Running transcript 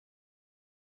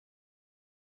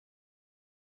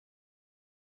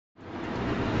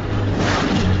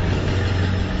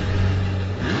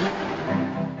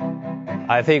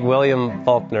I think William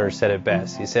Faulkner said it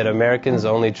best. He said, Americans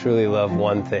only truly love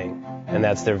one thing, and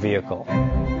that's their vehicle.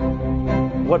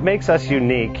 What makes us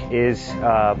unique is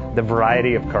the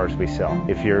variety of cars we sell.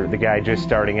 If you're the guy just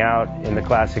starting out in the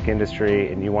classic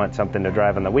industry and you want something to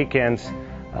drive on the weekends,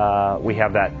 we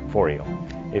have that for you.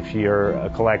 If you're a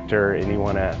collector and you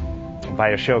want to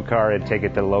buy a show car and take it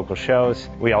to the local shows,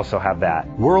 we also have that.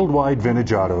 Worldwide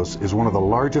Vintage Autos is one of the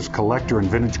largest collector and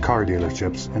vintage car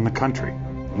dealerships in the country.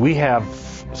 We have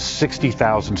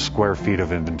 60,000 square feet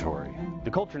of inventory.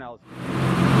 The culture now is...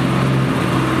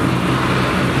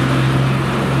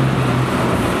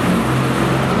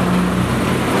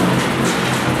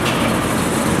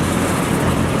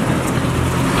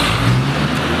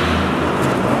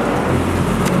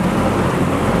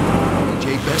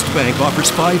 Bank offers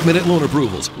 5-minute loan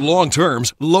approvals, long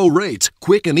terms, low rates,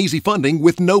 quick and easy funding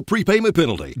with no prepayment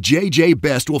penalty. JJ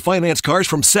Best will finance cars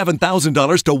from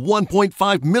 $7,000 to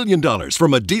 $1.5 million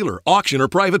from a dealer, auction, or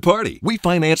private party. We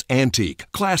finance antique,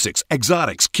 classics,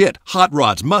 exotics, kit, hot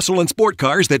rods, muscle, and sport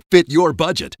cars that fit your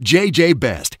budget. JJ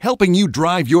Best, helping you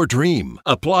drive your dream.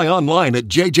 Apply online at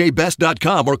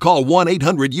jjbest.com or call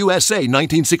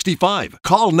 1-800-USA-1965.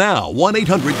 Call now,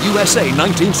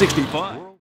 1-800-USA-1965.